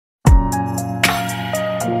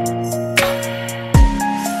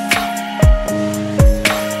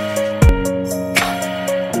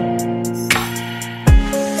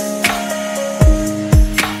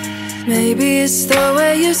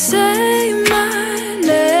you say my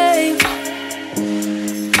name.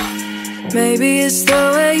 Maybe it's the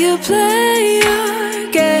way you play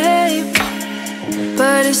your game,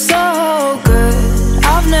 but it's so good.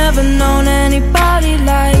 I've never known anybody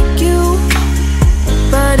like you,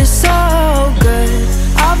 but it's so good.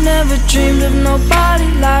 I've never dreamed of nobody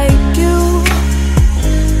like you.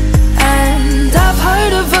 And I've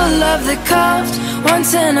heard of a love that comes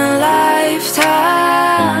once in a lifetime,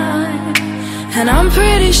 and I'm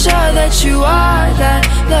pretty sure that you are that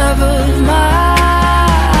love of mine.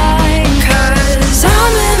 'Cause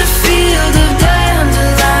I'm in a field of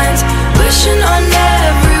dandelions, wishing on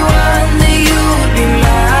everyone that you would be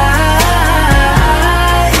mine,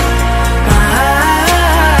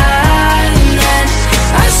 mine. And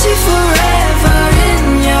I see forever in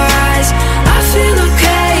your eyes. I feel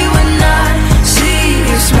okay when I see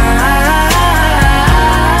you smile,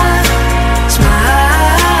 smile.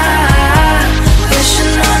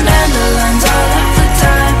 Wishing on dandelions all of the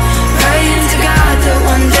time, praying to God that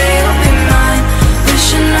one day you'll be mine.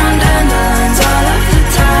 Wishing on dandelions all of the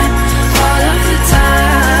time, all of the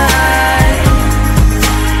time.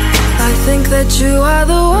 I think that you are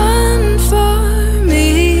the one for me,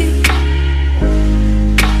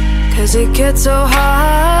 'cause it gets so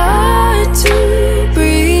hard to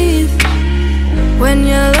breathe when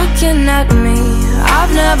you're looking at me.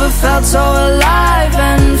 I've never felt so alive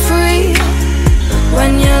and free.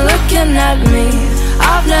 When you're looking at me,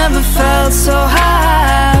 I've never felt so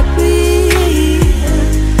happy.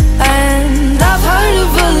 And I've heard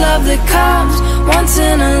of a love that comes once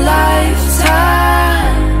in a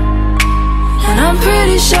lifetime, and I'm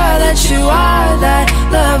pretty sure that you are that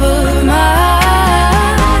love of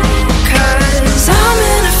mine. 'Cause I'm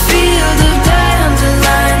in a field of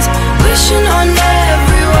dandelions, wishing on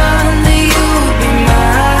everyone that you would be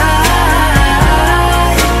mine,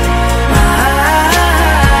 mine.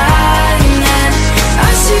 And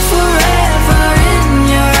I see forever in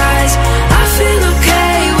your eyes. I feel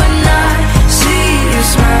okay when I see you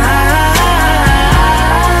smile,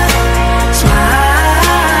 smile.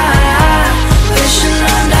 Wishing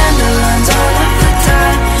on dandelions all of the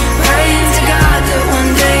time, praying to God that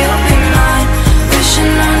one day you'll be mine.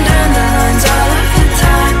 Wishing on dandelions all of the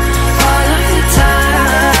time, all of the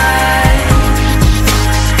time.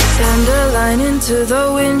 Dandelion, into the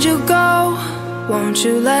wind you go, won't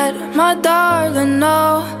you let my darling know?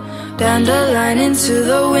 Dandelion, into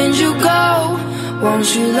the wind you go, won't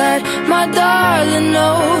you let my darling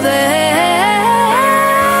know that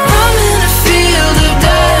I'm in a field of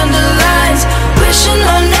dandelions, wishing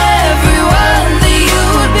on everyone that you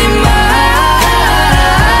would be mine.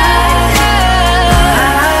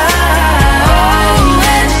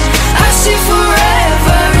 And I see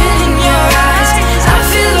forever in your eyes. I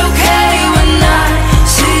feel okay when I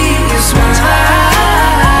see you smile,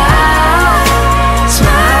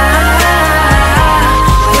 smile.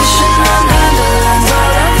 Wishing on dandelions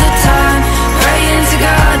all of the time, praying to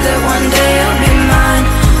God that one day you'll be mine.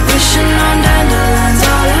 Wishing on dandelions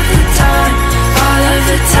all of the time, all of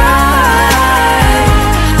the time.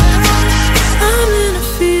 I'm in a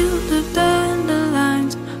field of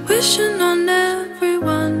dandelions, wishing on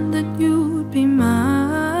everyone that you would be mine,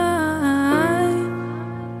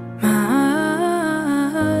 mine.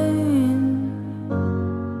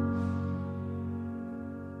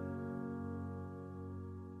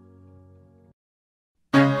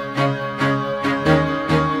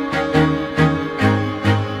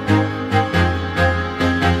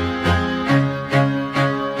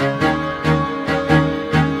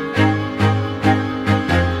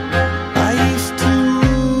 I used to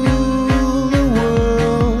rule the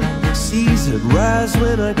world. Seas would rise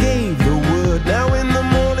when I gave the word. Now in the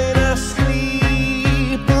morning I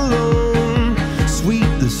sleep alone. Sweep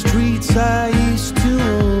the streets I used to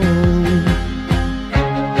own.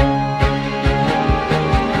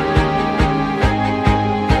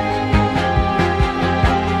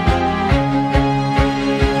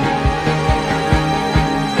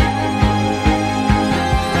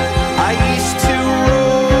 I used to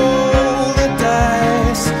roll the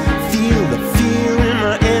dice, feel the fear in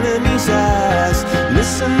my enemy's eyes,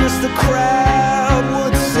 listen as the crowd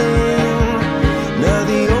would sing. Now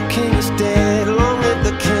the old king is dead, long live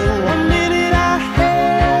the king. One minute I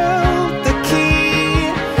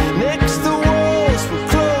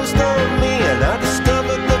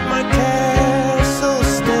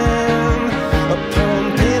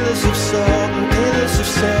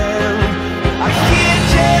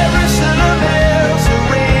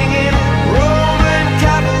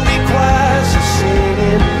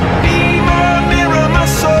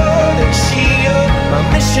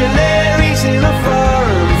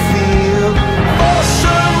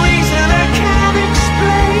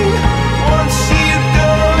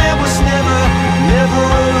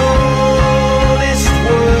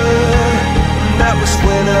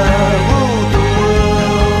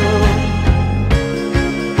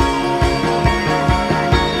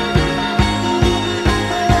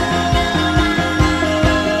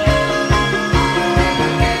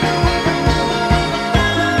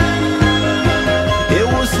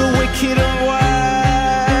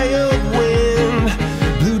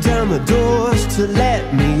doors to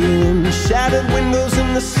let me in, shattered windows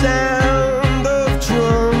and the sound of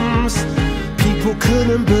drums. People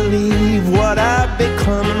couldn't believe what I'd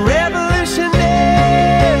become.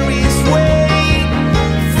 Revolutionaries wait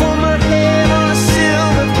for my head on a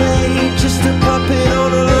silver plate, just a puppet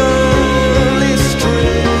on a lonely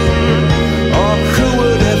string. Oh, who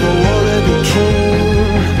would ever wanna be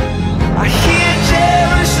king? I hear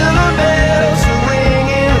Jerusalem bells are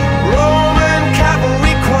ringing, Roman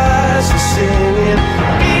cavalry choirs are singing.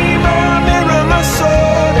 Be my mirror, my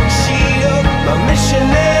sword and shield, my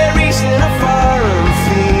missionaries in a foreign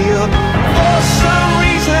field. For some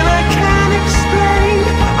reason I can't explain,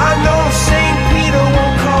 I know St. Peter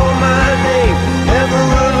won't call my name, never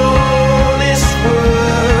an honest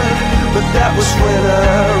word, but that was when I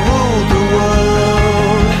ruled the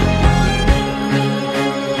world.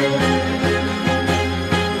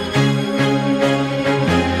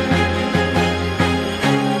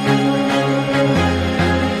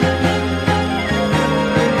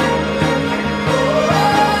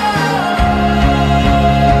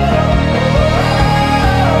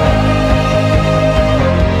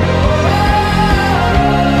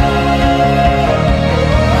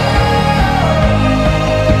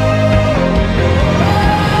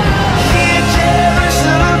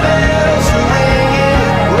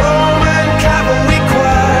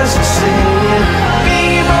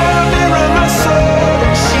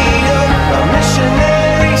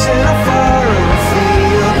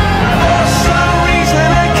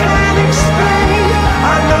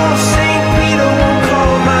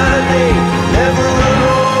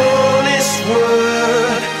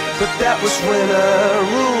 That was when I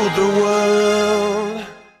ruled the world.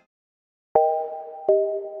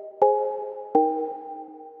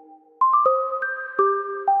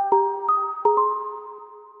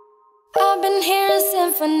 I've been hearing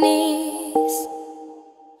symphonies.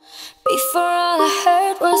 Before all I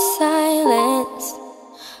heard was silence,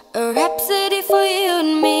 a rhapsody for you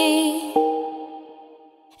and me.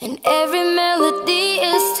 And every melody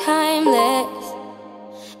is timeless.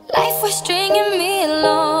 Life was stringing me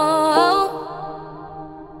along.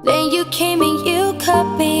 Then you came and you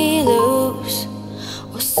cut me loose,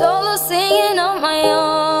 was solo singing on my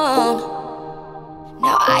own.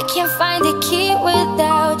 Now I can't find a key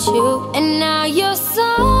without you, and now your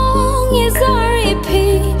song is on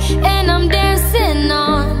repeat, and I'm dancing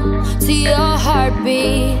on to your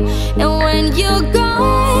heartbeat. And when you're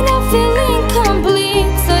gone, I feel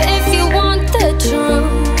incomplete. So if you want the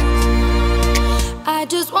truth, I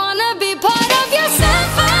just wanna be part of your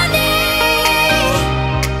symphony.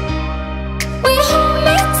 We hold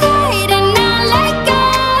me tight and not let go.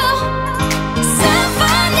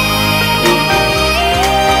 Symphony,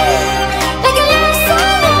 like a love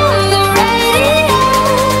song on the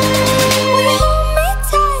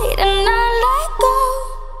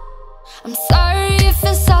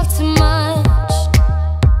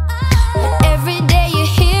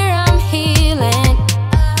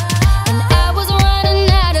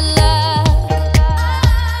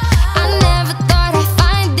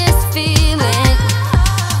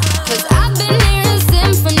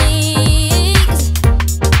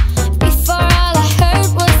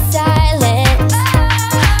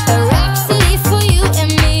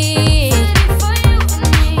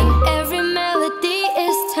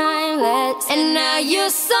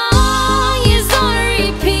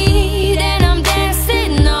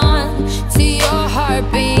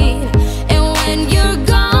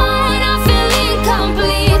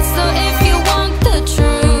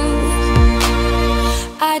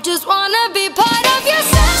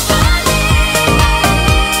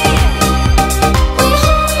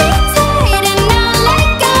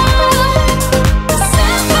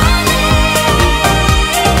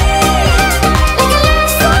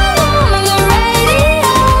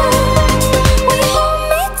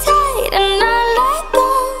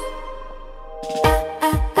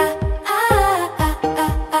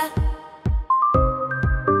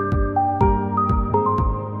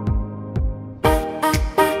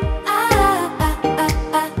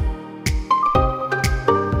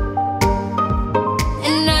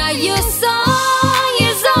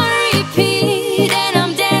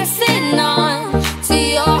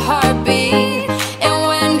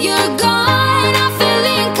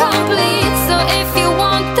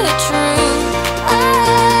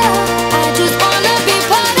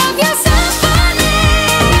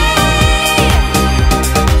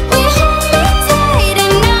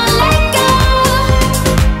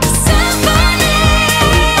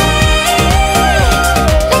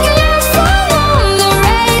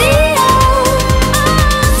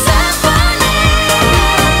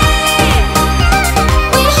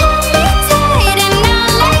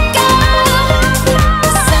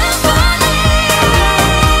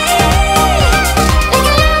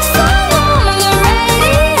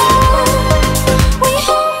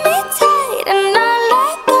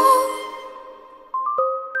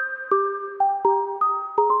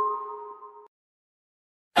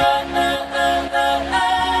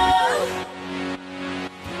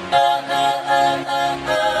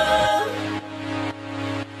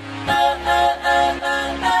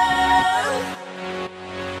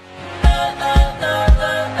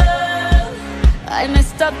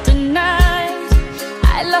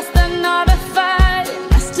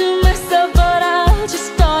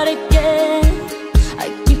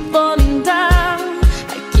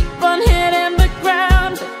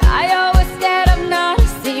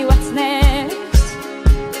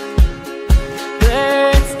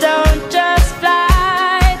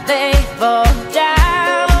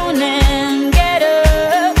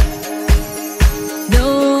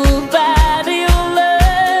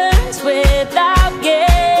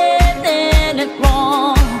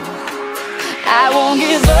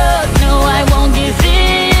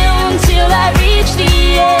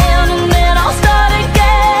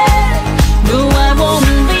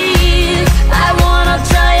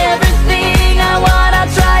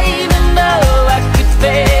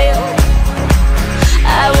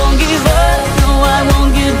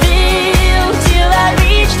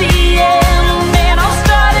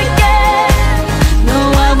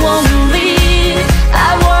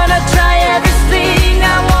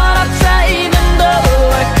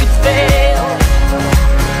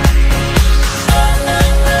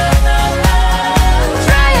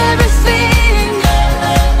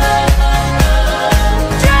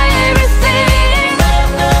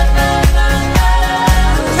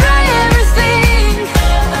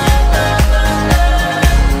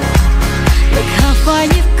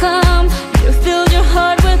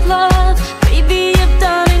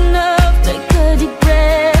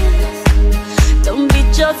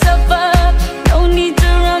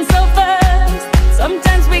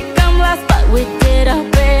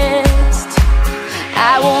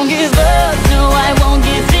won't give up, no I won't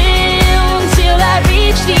give in till I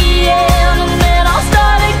reach the end, and then I'll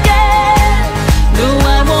start again. No,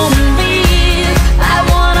 I won't leave, I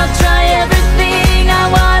wanna try everything, I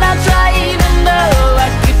wanna try even though I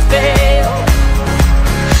could fail.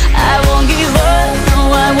 I won't give up, no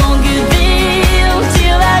I won't give in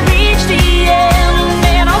till I reach the end, and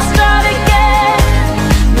then I'll start again.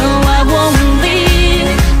 No, I won't leave,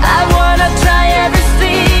 I wanna try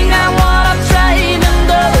everything, I wanna try even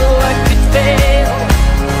though I could fail.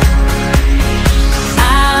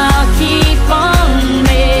 I'll keep on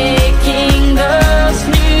making those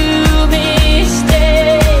new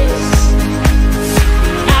mistakes,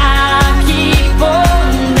 I'll keep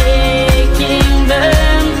on making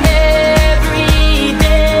them every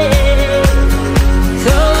day.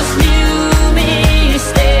 Those new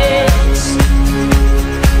mistakes.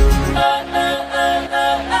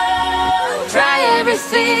 Try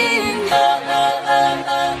everything.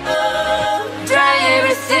 Try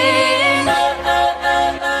everything.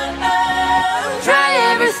 Try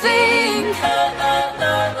everything.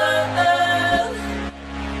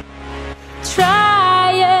 Try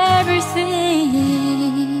everything.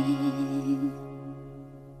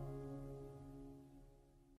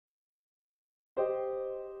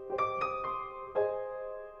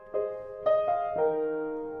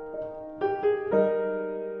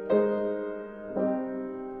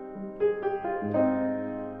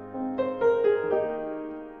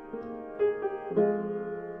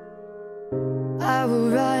 I will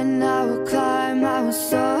run, I will climb, I will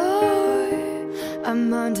soar.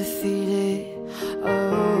 I'm undefeated.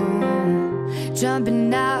 Oh,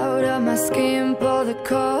 jumping out of my skin, pull the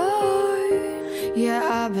cord. Yeah,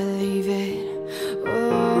 I believe it.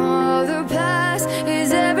 Oh, the past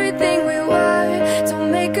is everything we were.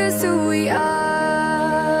 Don't make us who we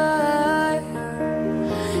are.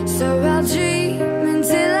 So I'll dream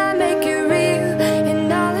until I make it real,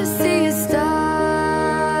 and all I see is stars.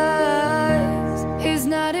 It's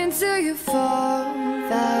not until you fall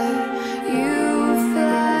that you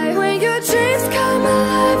fly. When your dreams come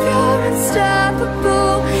alive, you're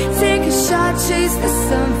unstoppable. Take a shot, chase the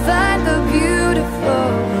sun, find the beautiful.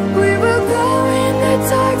 We will go in the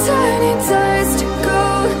dark, turning dust to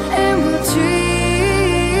gold, and we'll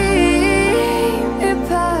dream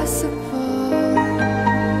impossible.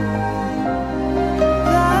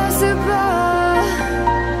 Possible.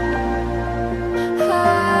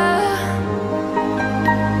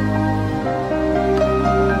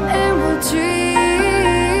 And we'll dream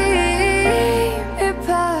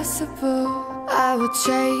impossible. I will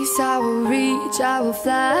chase, I will reach, I will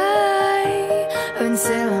fly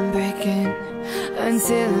until I'm breaking,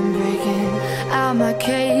 until I'm breaking out my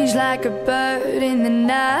cage like a bird in the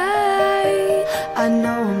night. I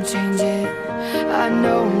know I'm changing, I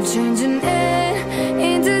know I'm changing it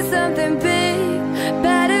into something big,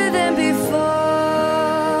 better than before.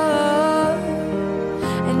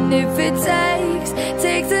 And if it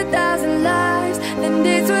takes 1,000 lives, then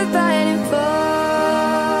it's worth fighting for.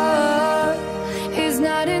 It's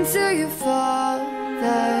not until you fall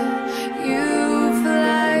that you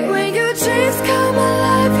fly. When your dreams come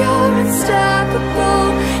alive, you're unstoppable.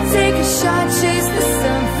 Take a shot, chase the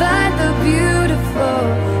sun, find the beautiful.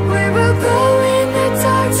 We will go in the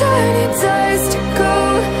dark, turning dust to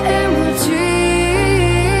gold, and we'll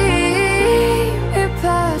dream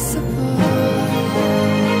impossible.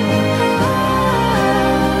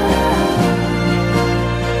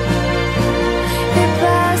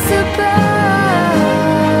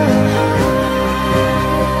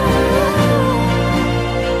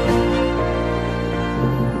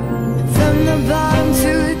 From the bottom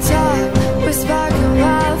to the top, we're sparking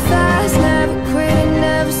wild fast. Never quit,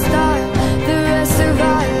 never stop, the rest of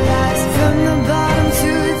our lives. From the bottom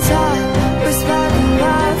to the top, we're sparking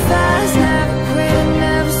wild fast. Never quit,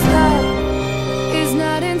 never stop. It's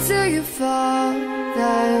not until you fall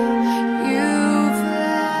that you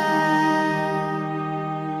fly.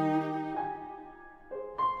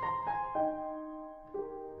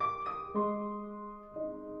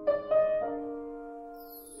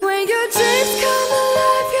 When your dreams come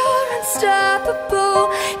alive, you're unstoppable.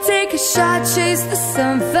 Take a shot, chase the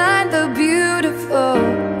sun, find the beautiful.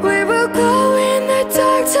 We will go in the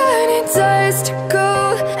dark, turning dust to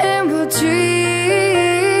gold, and we'll dream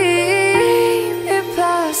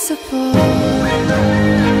impossible.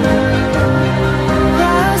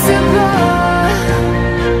 Possible.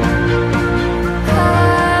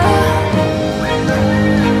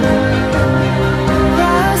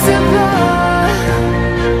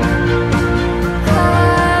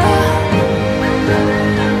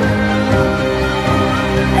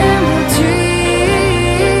 And we'll dream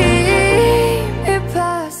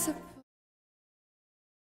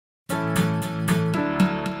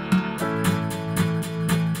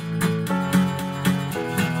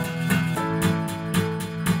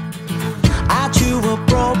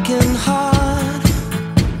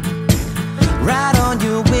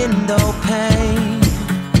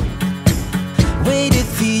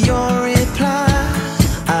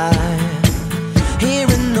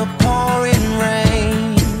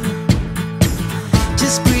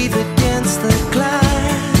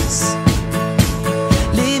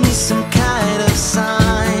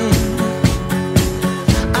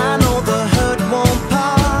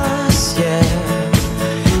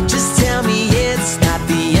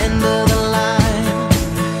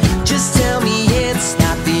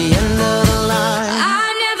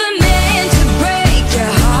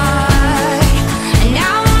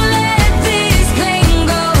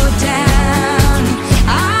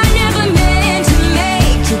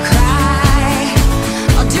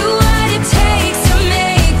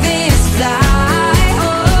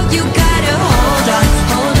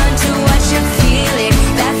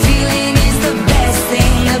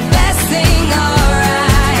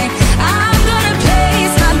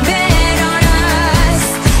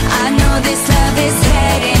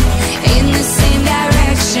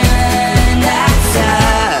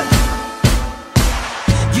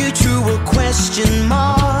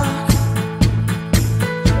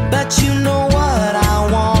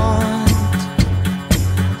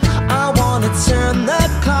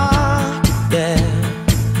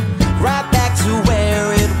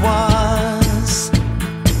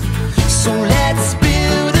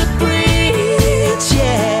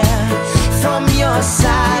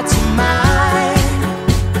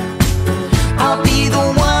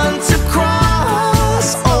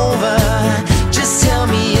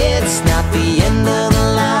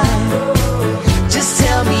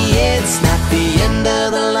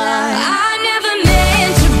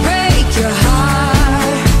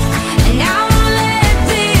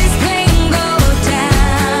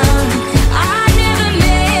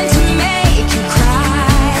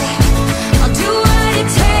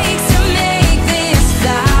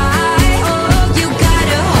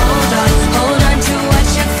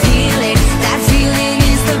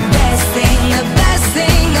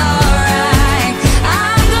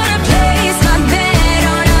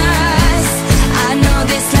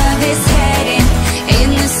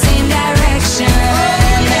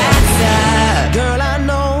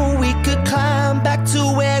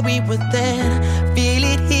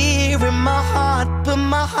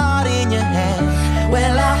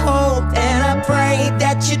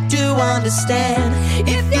understand.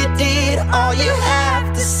 If you did, all you have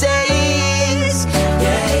to say is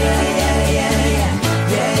yeah, yeah, yeah, yeah, yeah,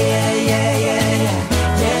 yeah, yeah, yeah, yeah,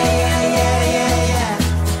 yeah, yeah, yeah, yeah,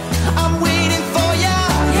 yeah. I'm waiting for ya.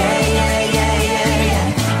 Yeah, yeah, yeah, yeah, yeah,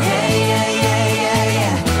 yeah, yeah, yeah, yeah,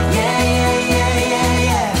 yeah, yeah, yeah, yeah,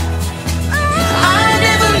 yeah. I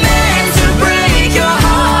never meant to break your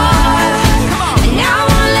heart. Now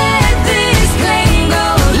I'll let this plane go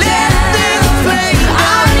down. I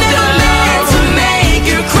never meant to make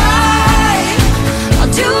you cry.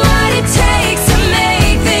 I'll do what it takes to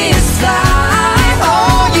make this fly.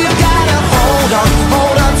 Oh, you gotta hold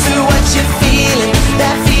on to what you're feeling.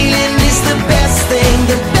 That feeling is the best thing,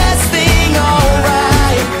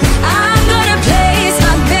 alright. I'm gonna place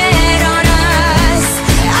my bet on us.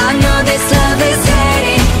 I know this love is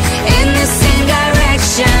heading in the same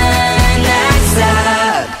direction. That's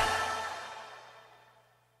up.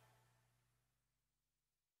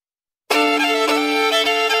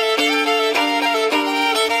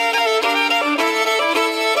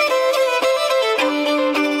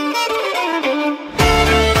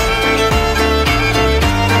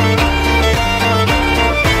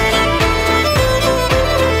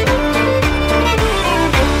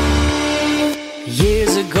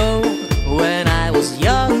 Years ago, when I was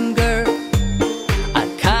younger, I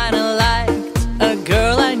kinda liked a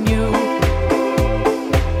girl I knew.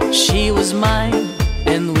 She was mine,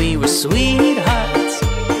 and we were sweethearts.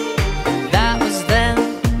 That was then,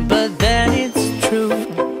 but then it's true.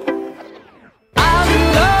 I'm in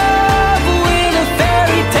love with a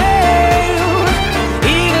fairy tale,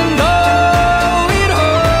 even though it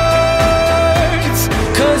hurts.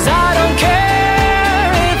 'Cause I don't care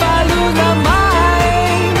if I lose my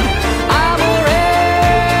mind, I'm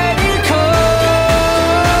already cursed.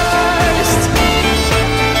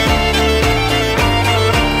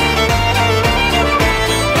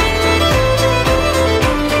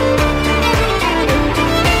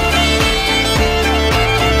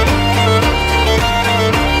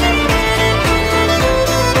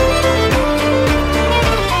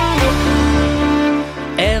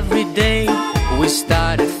 Every day we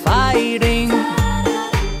started fighting.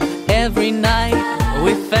 Every night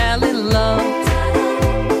we fell in love.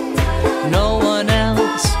 No one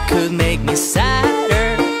else could make me sadder,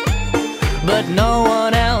 but no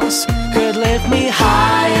one else could lift me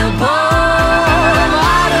high above.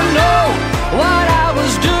 I don't know what I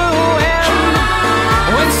was doing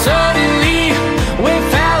when suddenly we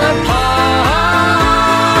fell apart.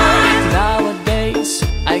 Nowadays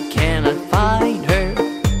I cannot find her,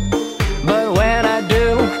 but when I do,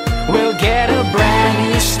 we'll get a brand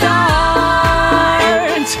new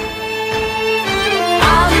start.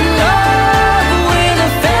 I'm in love with a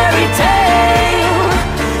fairy tale,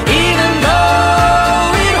 even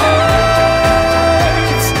though it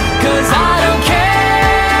hurts. 'Cause I don't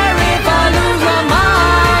care if I lose my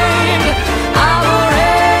mind, I'm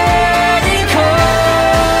already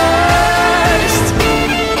cursed.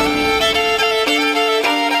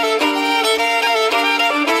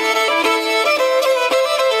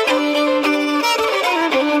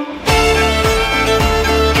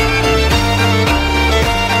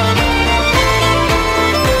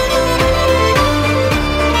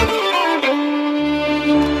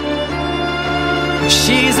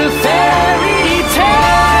 She's a fairy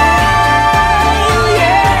tale,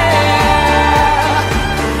 yeah,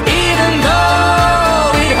 even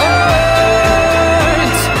though it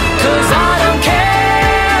hurts. 'Cause I don't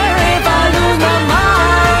care if I lose my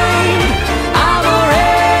mind, I'm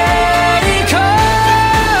already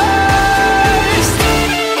cursed.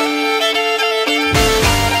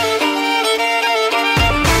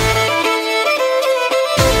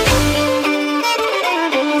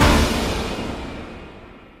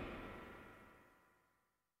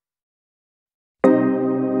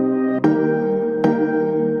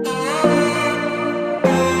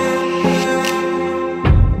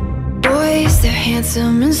 Boys, they're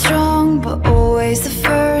handsome and strong, but always the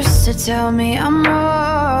first to tell me I'm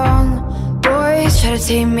wrong. Boys try to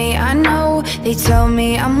tame me, I know. They tell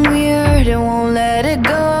me I'm weird and won't let it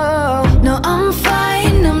go. No, I'm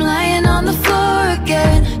fine, I'm lying on the floor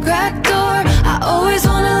again. Cracked door, I always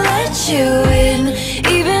wanna let you in.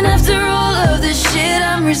 Even after all of this shit,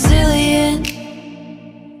 I'm resilient.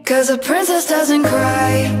 'Cause a princess doesn't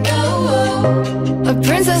cry. A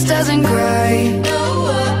princess doesn't cry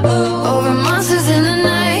over monsters in the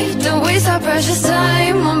night. Don't waste our precious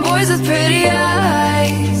time on boys with pretty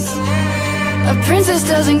eyes. A princess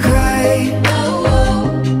doesn't cry.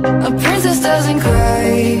 A princess doesn't cry.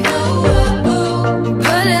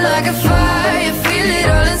 Burning like a fire, feel it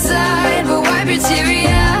all inside, but wipe your teary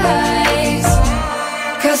eyes.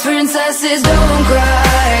 'Cause princess princesses, don't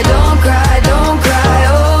cry, don't cry, don't cry,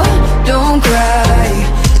 oh, don't cry,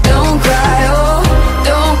 don't cry, oh,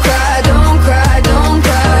 don't cry, don't cry, don't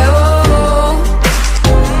cry, oh,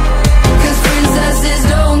 'cause princesses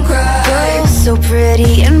don't cry. Girls so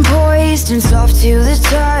pretty and poised and soft to the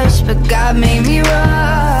touch, but God made me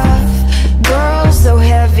rough. Girls so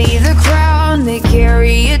heavy, the crown they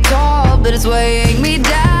carry it tall, but it's weighing me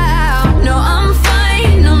down. No, I'm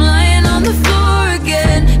fine, I'm lying on the floor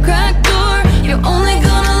again. Crack door, you're only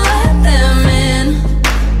gonna let them in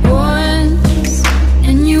once,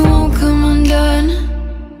 and you won't come undone.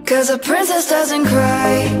 'Cause a princess doesn't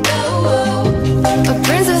cry, a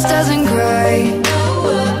princess doesn't cry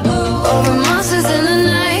over monsters in the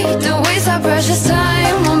night. Don't waste our precious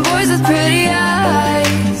time on boys with pretty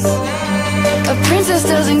eyes. A princess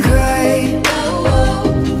doesn't cry,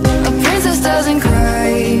 a princess doesn't cry.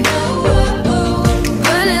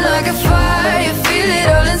 Burning like a fire, you feel it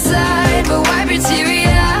all inside, but wipe your teary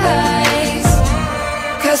eyes.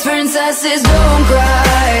 'Cause princesses don't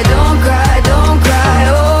cry, don't cry, don't cry,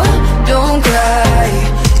 oh, don't cry,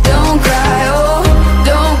 don't cry, oh,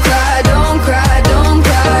 don't cry, don't cry, don't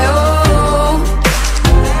cry, oh,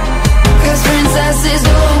 'cause princesses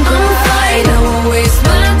don't cry. I won't waste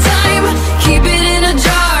my time, keep it in a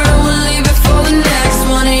jar, I won't leave it for the next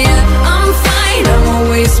one, yeah, I'm fine. I won't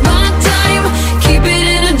waste my time, keep it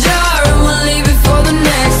in a jar, I won't leave it for the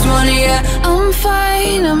next one, yeah, I'm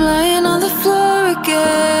fine. I'm lying on the floor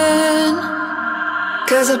again.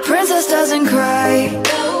 'Cause a princess doesn't cry,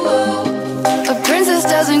 a princess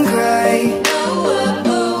doesn't cry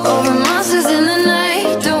over monsters in the night.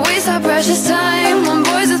 Don't waste our precious time on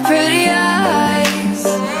boys with pretty eyes.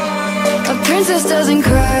 A princess doesn't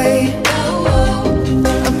cry,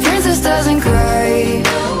 a princess doesn't cry.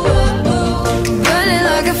 Burning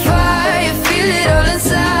like a fire, you feel it all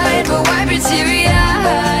inside, but wipe your teary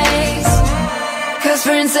eyes. 'Cause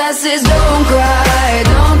princesses don't cry,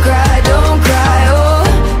 don't cry, don't cry, oh,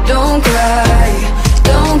 don't cry,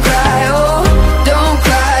 don't cry, oh, don't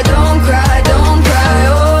cry, don't cry, don't cry,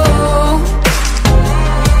 oh,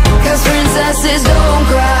 'cause princesses don't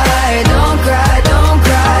cry, don't cry, don't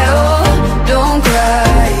cry, oh, don't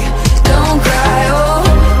cry, don't cry, oh,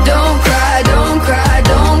 don't cry, don't cry,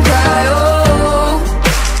 don't cry, oh,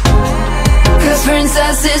 'cause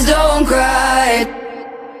princesses don't cry.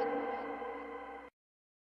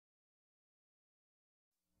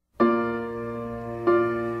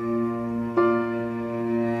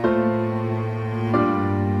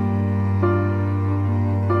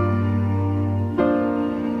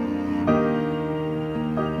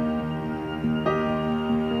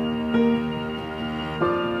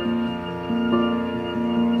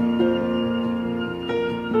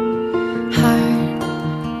 Heart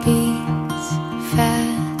beats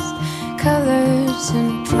fast, colors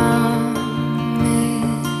and promises.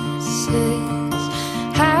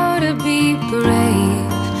 How to be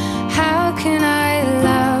brave, how can I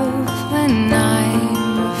love when I'm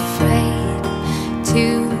afraid to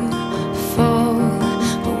fall,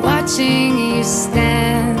 but watching you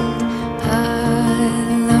stand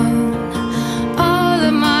alone, all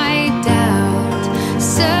of my doubt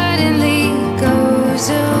suddenly goes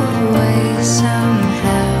away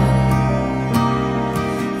somehow.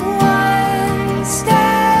 One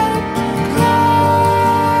step closer.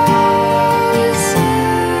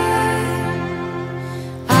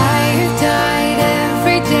 I have died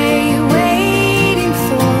every day waiting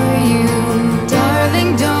for you,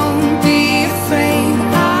 darling. Don't be afraid.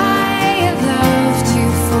 I have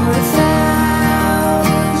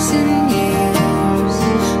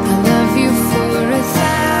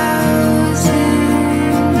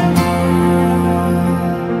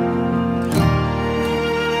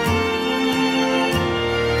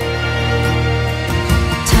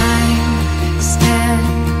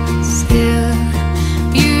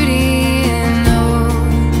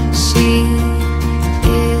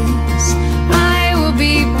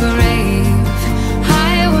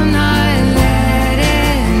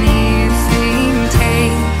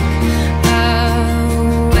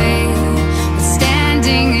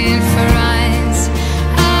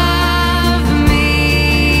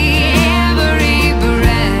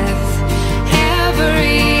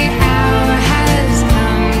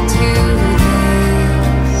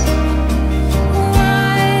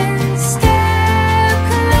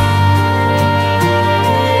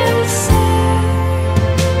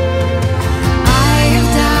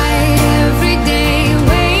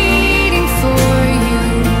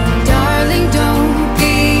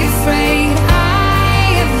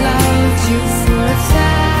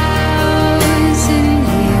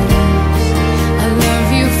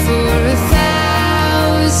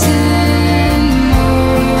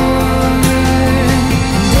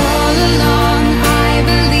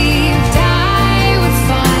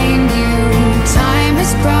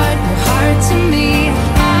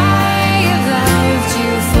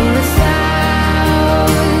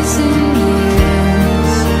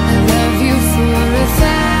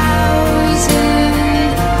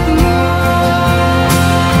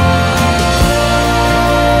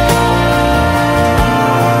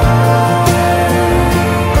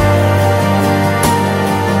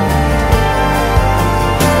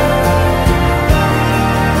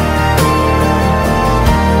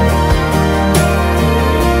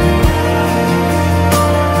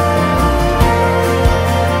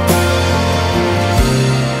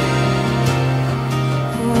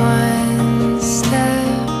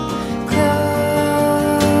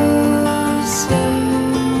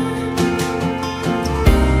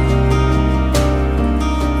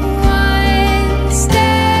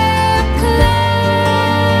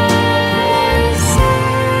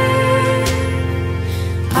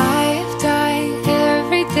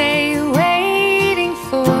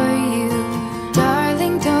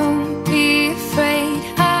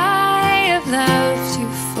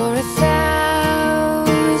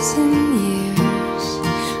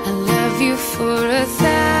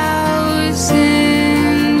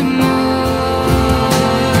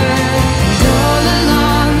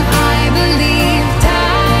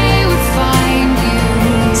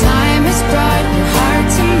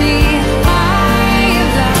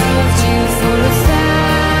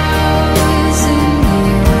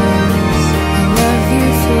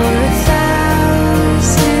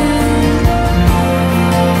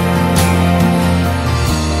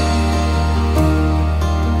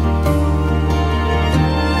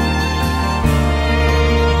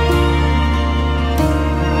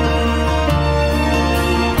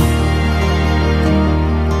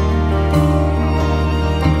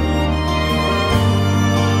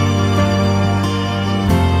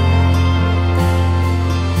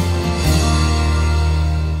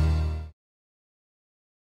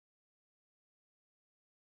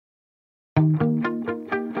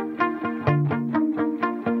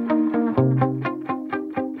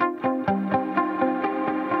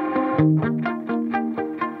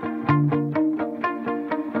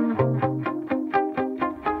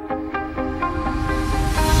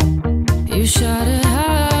You shout it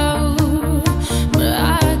out, but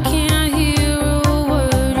I can't hear a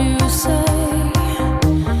word you say.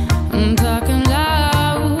 I'm talking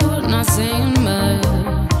loud, not saying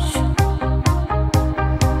much.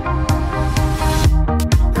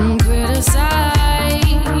 I'm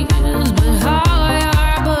criticized, but how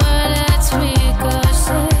your bullets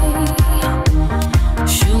ricochet.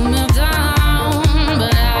 Shoot me down,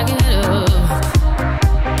 but I get up.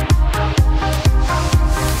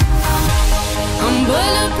 I'm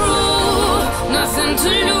bulletproof, nothing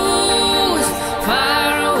to lose.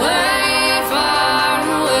 Far away,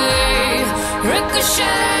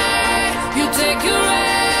 ricochet. You take your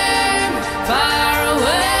aim. Far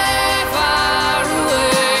away.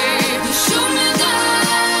 You shoot me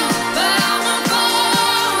down, but I won't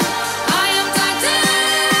fall. I am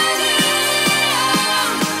titanium.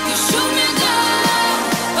 You shoot me down,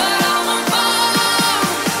 but I won't fall.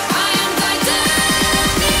 I am titanium.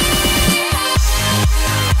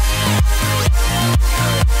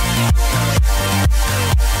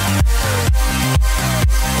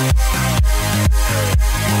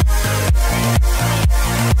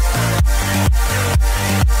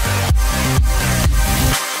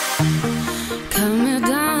 Cut me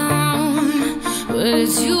down, but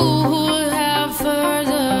it's you who have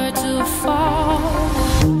further to fall.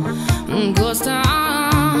 Ghost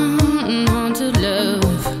town, haunted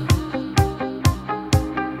love.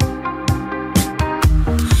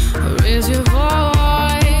 Raise your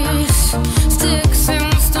voice, sticks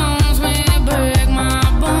and stones may break my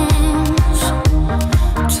bones.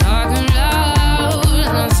 Talking loud,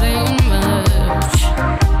 not saying much.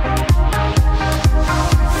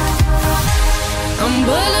 I'm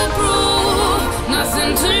bulletproof,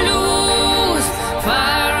 nothing to lose.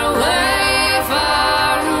 Far away,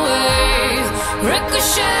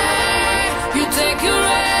 ricochet. You take your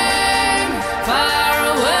aim. Far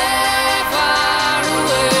away.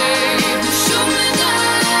 You shoot me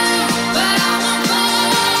down, but I won't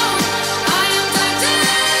fall. I am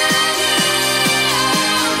titanium.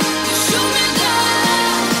 You shoot me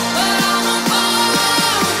down, but I won't fall.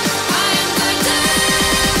 I am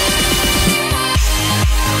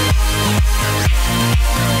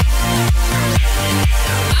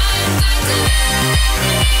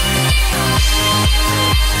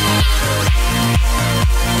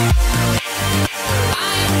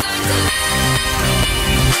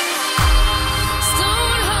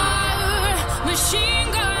Stone heart, machine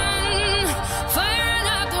gun, firing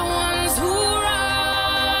at the ones who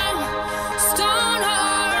run. Stone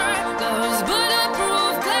heart, those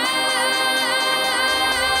bulletproof glass.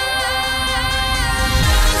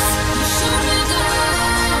 You shoot me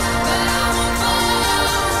down, but I won't fall.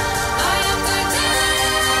 I am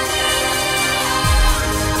titanium.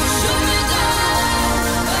 You shoot me down,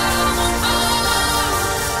 but I won't fall.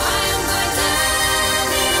 I am titanium.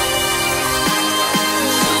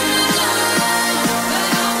 You shoot me down,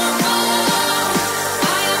 but I won't fall.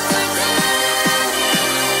 I am titanium.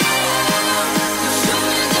 You shoot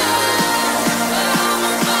me down, but I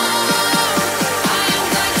won't fall. I am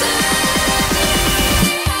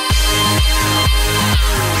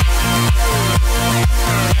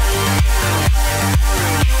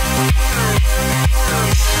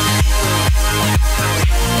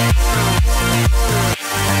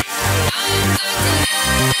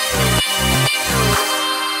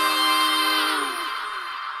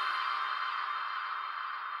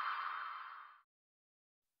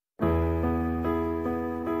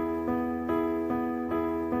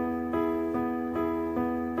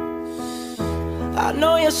I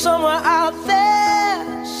know you're somewhere out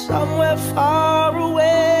there, somewhere far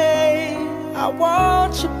away. I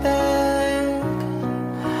want you back.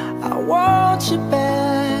 I want you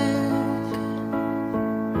back.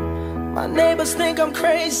 My neighbors think I'm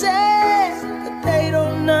crazy, but they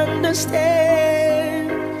don't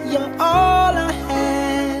understand. You're all I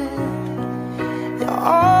had. You're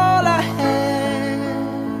all I had.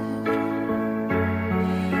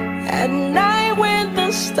 At night when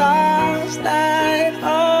the stars light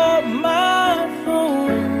up my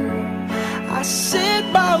room, I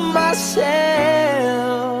sit by myself,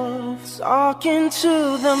 talking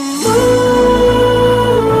to the moon,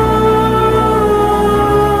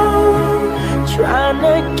 trying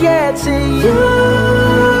to get to you.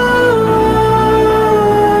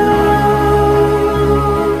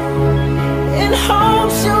 In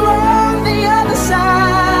hopes you're on the other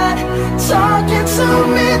side, talking to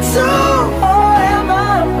me too. Or am I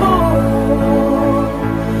a fool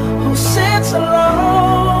who sits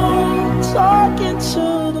alone, talking to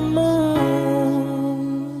the moon?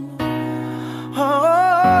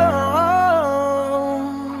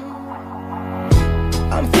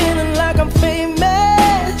 I'm feeling like I'm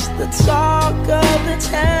talk of the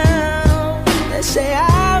town. They say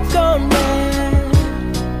I've gone mad,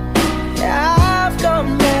 yeah, I've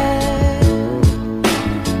gone mad.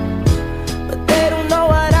 But they don't know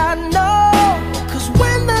what I know, 'cause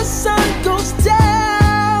when the sun goes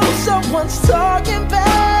down, someone's talking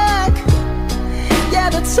back. Yeah,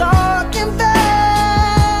 they're talking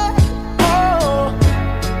back. Oh,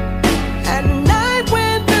 at night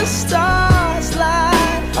when the stars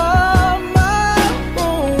light up my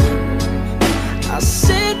room, I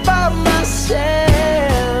sit by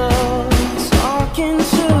myself, talking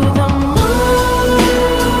to the moon,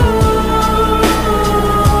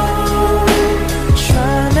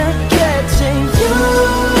 trying to get to you.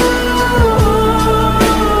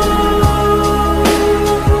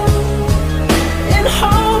 In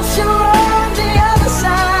hopes you're on the other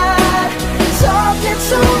side, talking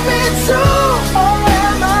to me too. Or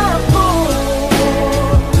am I a fool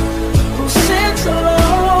who sits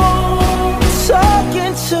alone,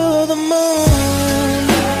 talking to the moon?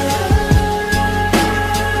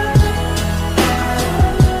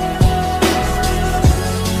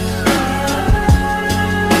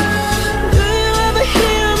 Do you ever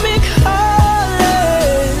hear me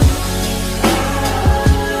calling?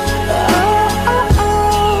 Oh, oh,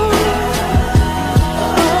 oh.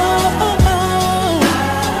 Oh, oh, oh.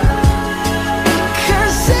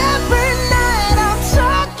 'Cause every night I'm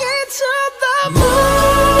talking to the moon,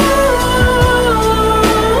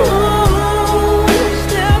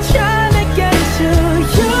 still trying to get to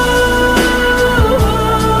you.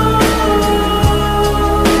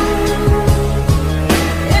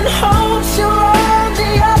 In hopes you're on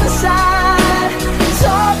the other side,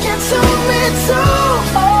 talking to me too.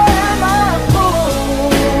 Or am I a fool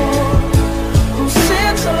who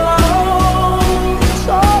sits alone,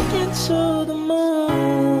 talking to the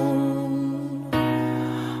moon?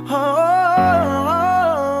 Oh,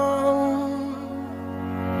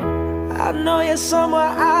 I know you're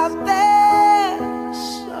somewhere out there,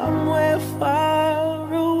 somewhere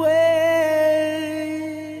far away.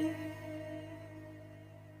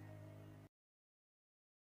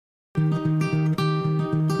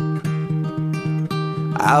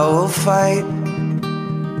 I will fight,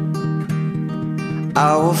 I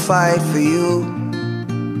will fight for you.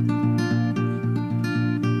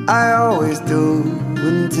 I always do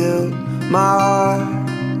until my heart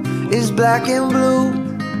is black and blue.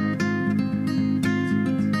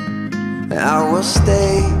 I will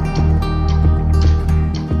stay,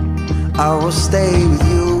 I will stay with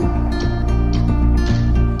you.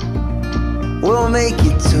 We'll make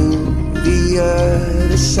it to the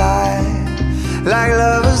other side, like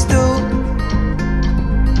lovers do.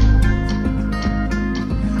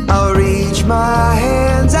 I'll reach my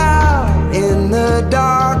hands out in the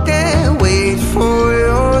dark and wait for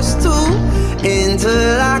yours too,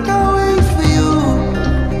 until I can wait for you.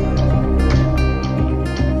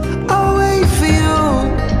 I'll wait for you.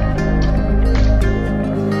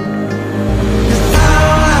 'Cause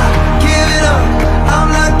I'm not giving up, I'm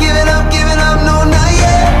not giving up, no, not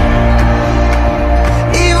yet.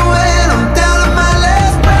 Even when I'm down to my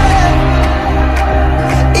last breath,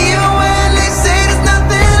 even when they say there's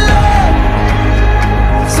nothing left.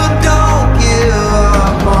 So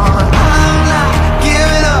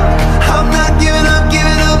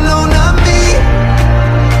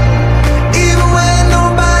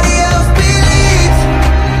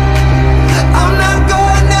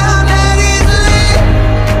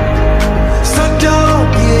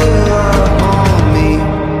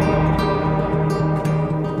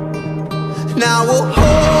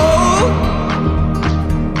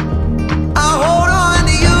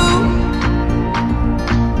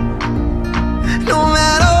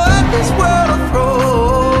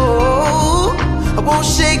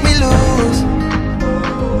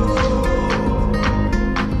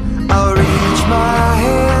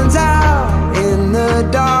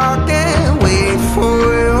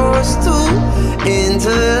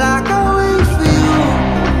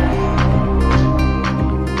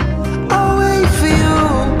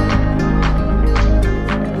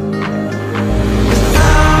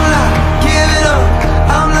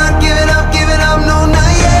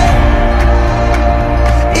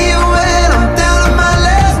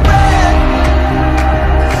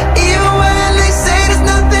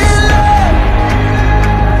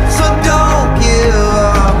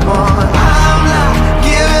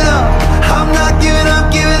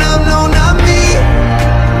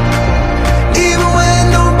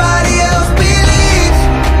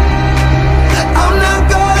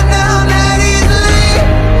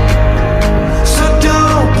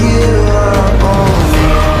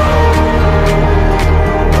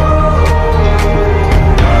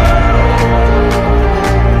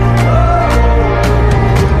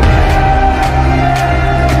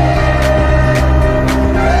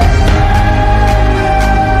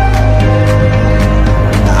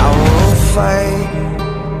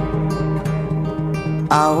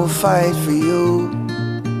will fight for you.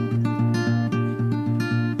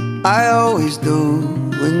 I always do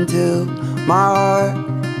until my heart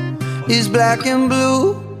is black and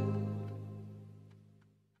blue.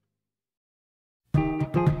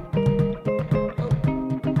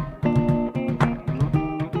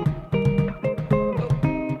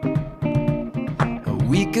 A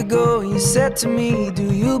week ago you said to me,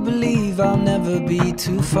 do you believe I'll never be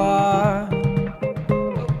too far?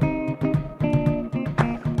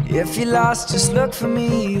 If you're lost, just look for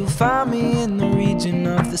me. You'll find me in the region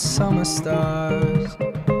of the summer stars.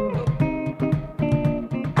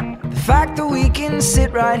 The fact that we can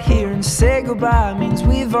sit right here and say goodbye means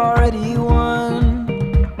we've already won.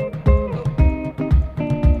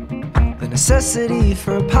 The necessity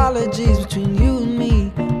for apologies between you and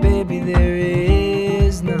me, baby, there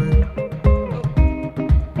is none.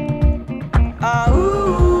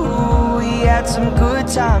 Oh, we had some good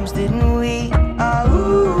times, didn't we?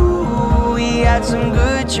 Oh, we had some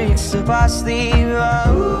good tricks up our sleeve.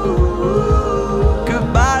 Oh,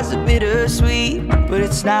 goodbye's a bittersweet, but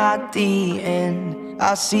it's not the end.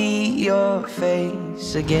 I'll see your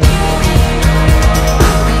face again.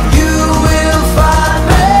 You will find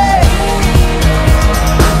me.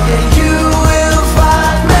 Yeah, you will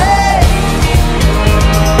find me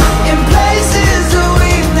in places that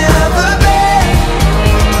we've never been,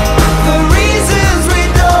 for reasons we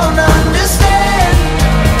don't understand.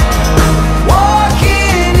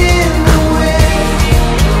 Walking in the wind,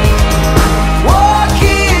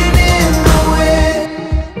 walking in the wind.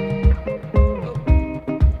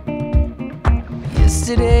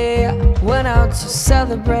 Yesterday I went out to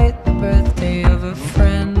celebrate the birthday of a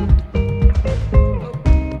friend.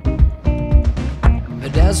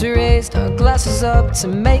 But as we raised our glasses up to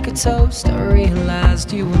make a toast, I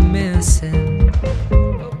realized you were missing.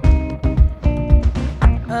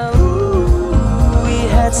 Oh, we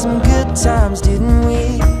had some good times, didn't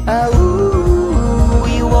we? Oh,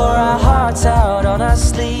 we wore our hearts out on our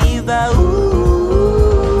sleeve.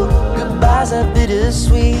 Oh, goodbyes are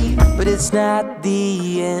bittersweet, but it's not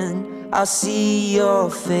the end. I'll see your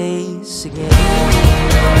face again.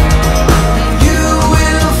 You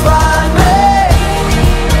will find me.